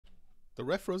The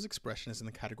ref rows expression is in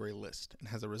the category list and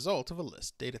has a result of a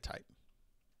list data type.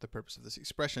 The purpose of this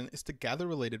expression is to gather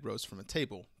related rows from a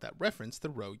table that reference the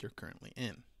row you're currently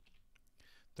in.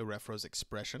 The ref rows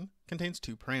expression contains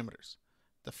two parameters.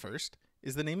 The first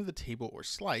is the name of the table or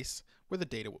slice where the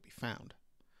data will be found.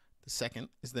 The second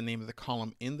is the name of the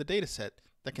column in the dataset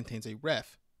that contains a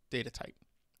ref data type.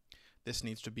 This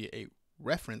needs to be a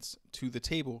reference to the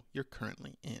table you're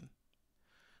currently in.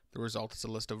 The result is a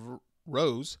list of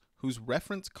rows whose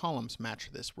reference columns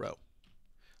match this row.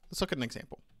 Let's look at an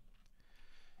example.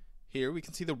 Here we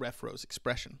can see the ref rows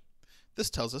expression. This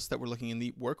tells us that we're looking in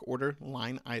the work order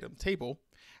line item table,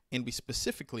 and we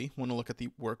specifically want to look at the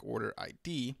work order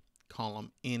ID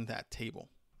column in that table.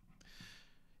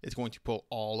 It's going to pull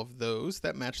all of those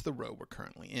that match the row we're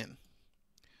currently in.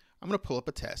 I'm going to pull up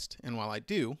a test, and while I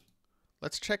do,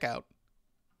 let's check out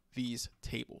these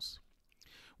tables.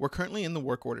 We're currently in the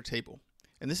work order table,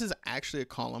 and this is actually a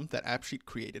column that AppSheet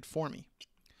created for me.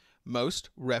 Most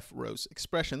ref rows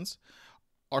expressions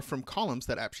are from columns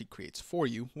that AppSheet creates for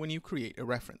you when you create a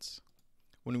reference.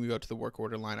 When we go to the work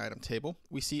order line item table,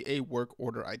 we see a work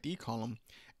order ID column,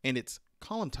 and its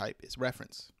column type is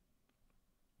reference.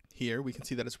 Here we can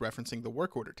see that it's referencing the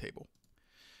work order table,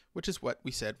 which is what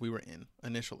we said we were in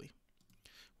initially.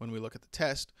 When we look at the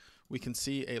test, we can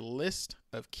see a list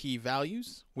of key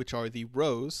values, which are the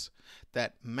rows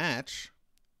that match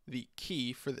the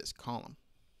key for this column.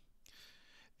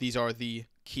 These are the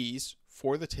keys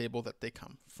for the table that they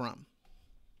come from.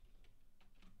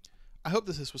 I hope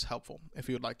this was helpful. If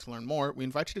you would like to learn more, we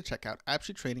invite you to check out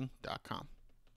AppSheetTraining.com.